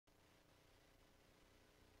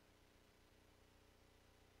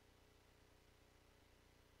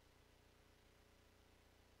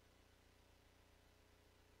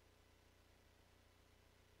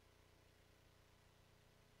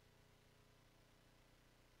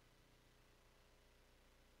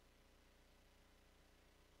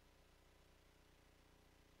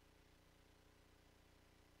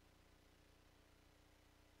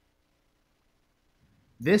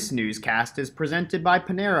This newscast is presented by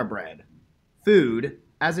Panera Bread. Food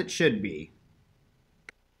as it should be.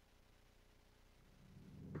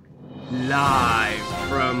 Live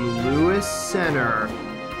from Lewis Center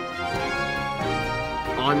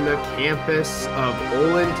on the campus of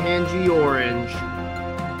Olentangy Orange.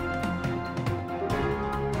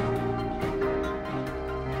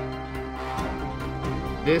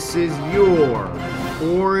 This is your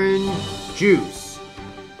Orange Juice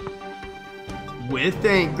with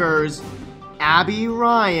anchors Abby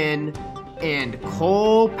Ryan and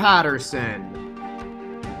Cole Patterson.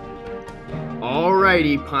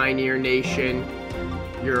 Alrighty, Pioneer Nation,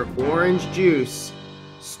 your Orange Juice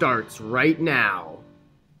starts right now.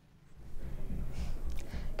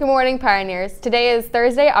 Good morning, Pioneers. Today is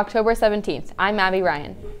Thursday, October 17th. I'm Abby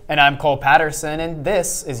Ryan. And I'm Cole Patterson, and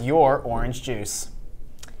this is your Orange Juice.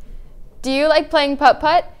 Do you like playing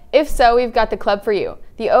putt-putt? If so, we've got the club for you.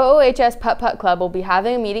 The OOHS Putt-Putt Club will be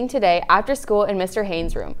having a meeting today after school in Mr.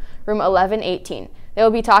 Haynes' room 1118. They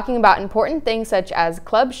will be talking about important things such as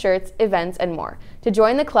club shirts, events, and more. To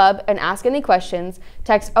join the club and ask any questions,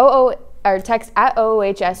 text at OOHSPU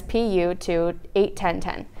to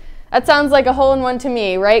 81010. That sounds like a hole-in-one to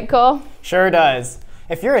me, right, Cole? Sure does.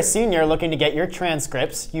 If you're a senior looking to get your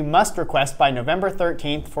transcripts, you must request by November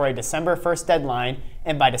 13th for a December 1st deadline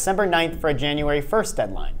and by December 9th for a January 1st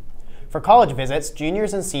deadline. For college visits,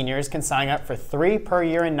 juniors and seniors can sign up for 3 per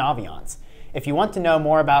year in Naviance. If you want to know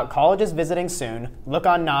more about colleges visiting soon, look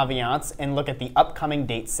on Naviance and look at the upcoming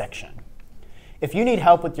dates section. If you need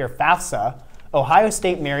help with your FAFSA, Ohio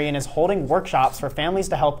State Marion is holding workshops for families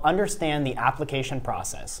to help understand the application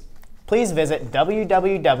process. Please visit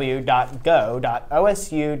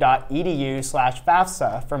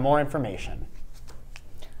www.go.osu.edu/FAFSA for more information.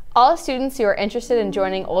 All students who are interested in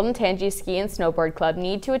joining Olentangy Ski and Snowboard Club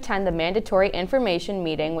need to attend the mandatory information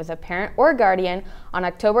meeting with a parent or guardian on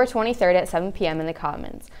October 23rd at 7 p.m. in the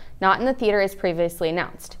Commons, not in the theater as previously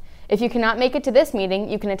announced. If you cannot make it to this meeting,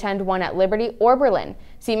 you can attend one at Liberty or Berlin.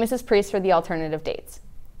 See Mrs. Priest for the alternative dates.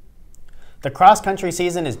 The cross-country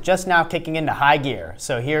season is just now kicking into high gear,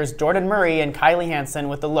 so here's Jordan Murray and Kylie Hansen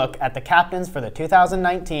with a look at the captains for the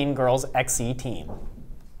 2019 Girls XC team.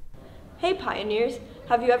 Hey Pioneers!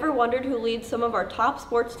 Have you ever wondered who leads some of our top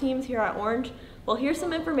sports teams here at Orange? Well, here's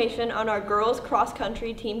some information on our girls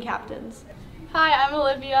cross-country team captains. Hi, I'm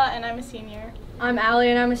Olivia and I'm a senior. I'm Allie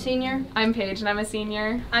and I'm a senior. I'm Paige and I'm a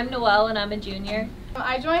senior. I'm Noelle and I'm a junior.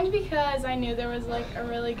 I joined because I knew there was like a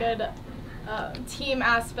really good team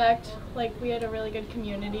aspect, like we had a really good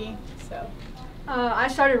community, so. I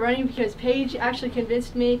started running because Paige actually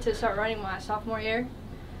convinced me to start running my sophomore year.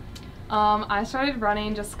 I started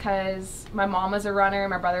running just because my mom was a runner,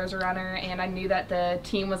 my brother was a runner, and I knew that the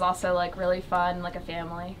team was also like really fun, like a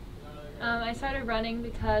family. I started running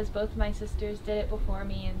because both of my sisters did it before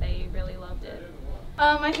me and they really loved it.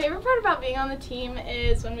 My favorite part about being on the team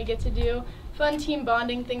is when we get to do fun team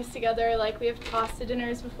bonding things together, like we have pasta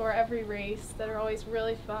dinners before every race that are always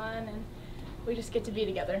really fun, and we just get to be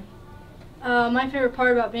together. My favorite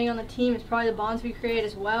part about being on the team is probably the bonds we create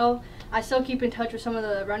as well. I still keep in touch with some of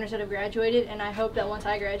the runners that have graduated, and I hope that once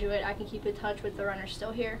I graduate, I can keep in touch with the runners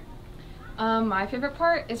still here. My favorite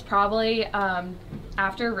part is probably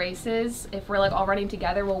after races, if we're like all running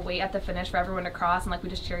together, we'll wait at the finish for everyone to cross and like we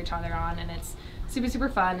just cheer each other on, and it's super, super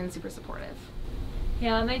fun and super supportive.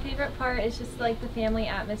 Yeah, my favorite part is just like the family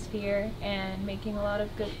atmosphere and making a lot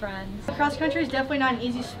of good friends. Cross country is definitely not an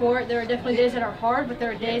easy sport. There are definitely days that are hard, but there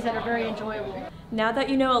are days that are very enjoyable. Now that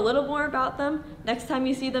you know a little more about them, next time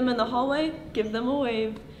you see them in the hallway, give them a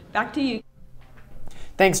wave. Back to you.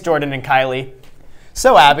 Thanks, Jordan and Kylie.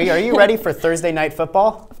 So, Abby, are you ready for Thursday night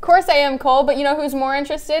football? Of course I am, Cole, but you know who's more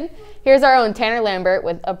interested? Here's our own Tanner Lambert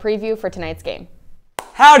with a preview for tonight's game.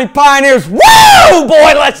 Howdy, Pioneers. Woo!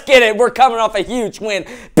 Boy, let's get it. We're coming off a huge win,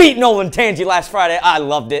 beating Olentangy last Friday. I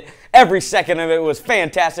loved it. Every second of it was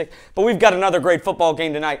fantastic. But we've got another great football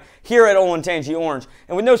game tonight here at Olentangy Orange.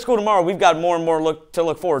 And with no school tomorrow, we've got more and more to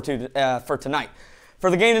look forward to for tonight.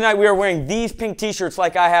 For the game tonight, we are wearing these pink t-shirts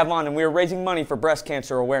like I have on, and we are raising money for breast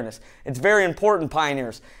cancer awareness. It's very important,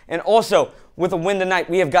 Pioneers. And also, with a win tonight,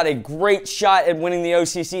 we have got a great shot at winning the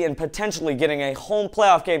OCC and potentially getting a home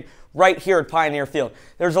playoff game right here at Pioneer Field.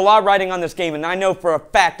 There's a lot riding on this game, and I know for a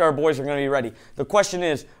fact our boys are going to be ready. The question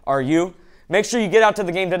is, are you? Make sure you get out to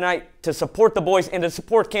the game tonight to support the boys and to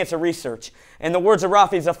support cancer research. In the words of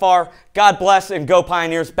Rafi Zafar, God bless and go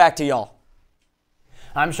Pioneers. Back to y'all.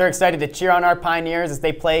 I'm sure excited to cheer on our Pioneers as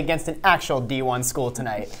they play against an actual D1 school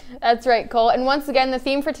tonight. That's right, Cole. And once again, the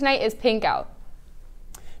theme for tonight is Pink Out.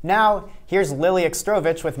 Now, here's Lily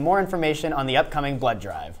Ekstrovich with more information on the upcoming blood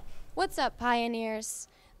drive. What's up, Pioneers?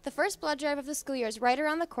 The first blood drive of the school year is right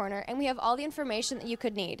around the corner, and we have all the information that you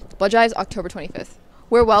could need. Blood drive is October 25th.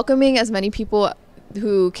 We're welcoming as many people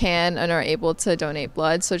who can and are able to donate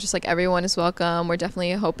blood, so just like everyone is welcome. We're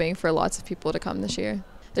definitely hoping for lots of people to come this year.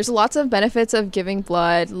 There's lots of benefits of giving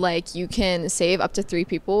blood, like you can save up to 3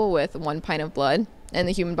 people with 1 pint of blood, and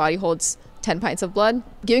the human body holds 10 pints of blood.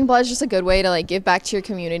 Giving blood is just a good way to like give back to your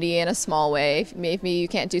community in a small way. Maybe you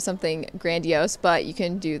can't do something grandiose, but you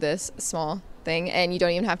can do this small thing, and you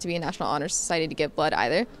don't even have to be a National Honor Society to give blood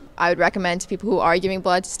either. I would recommend to people who are giving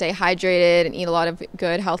blood to stay hydrated and eat a lot of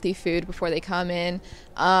good healthy food before they come in,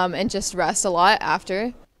 and just rest a lot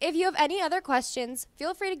after. If you have any other questions,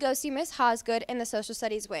 feel free to go see Miss Hosgood in the Social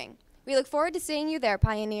Studies wing. We look forward to seeing you there,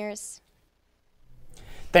 Pioneers.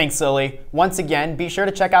 Thanks, Lily. Once again, be sure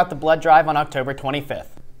to check out the blood drive on October 25th.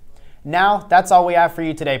 Now, that's all we have for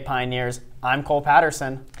you today, Pioneers. I'm Cole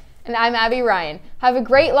Patterson. And I'm Abby Ryan. Have a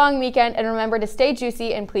great long weekend, and remember to stay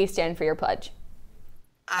juicy, and please stand for your pledge.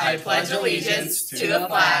 I pledge allegiance to the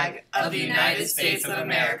flag of the United States of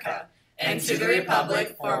America and to the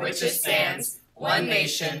republic for which it stands, one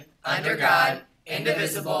nation, under God,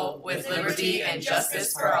 indivisible, with liberty and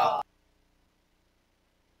justice for all.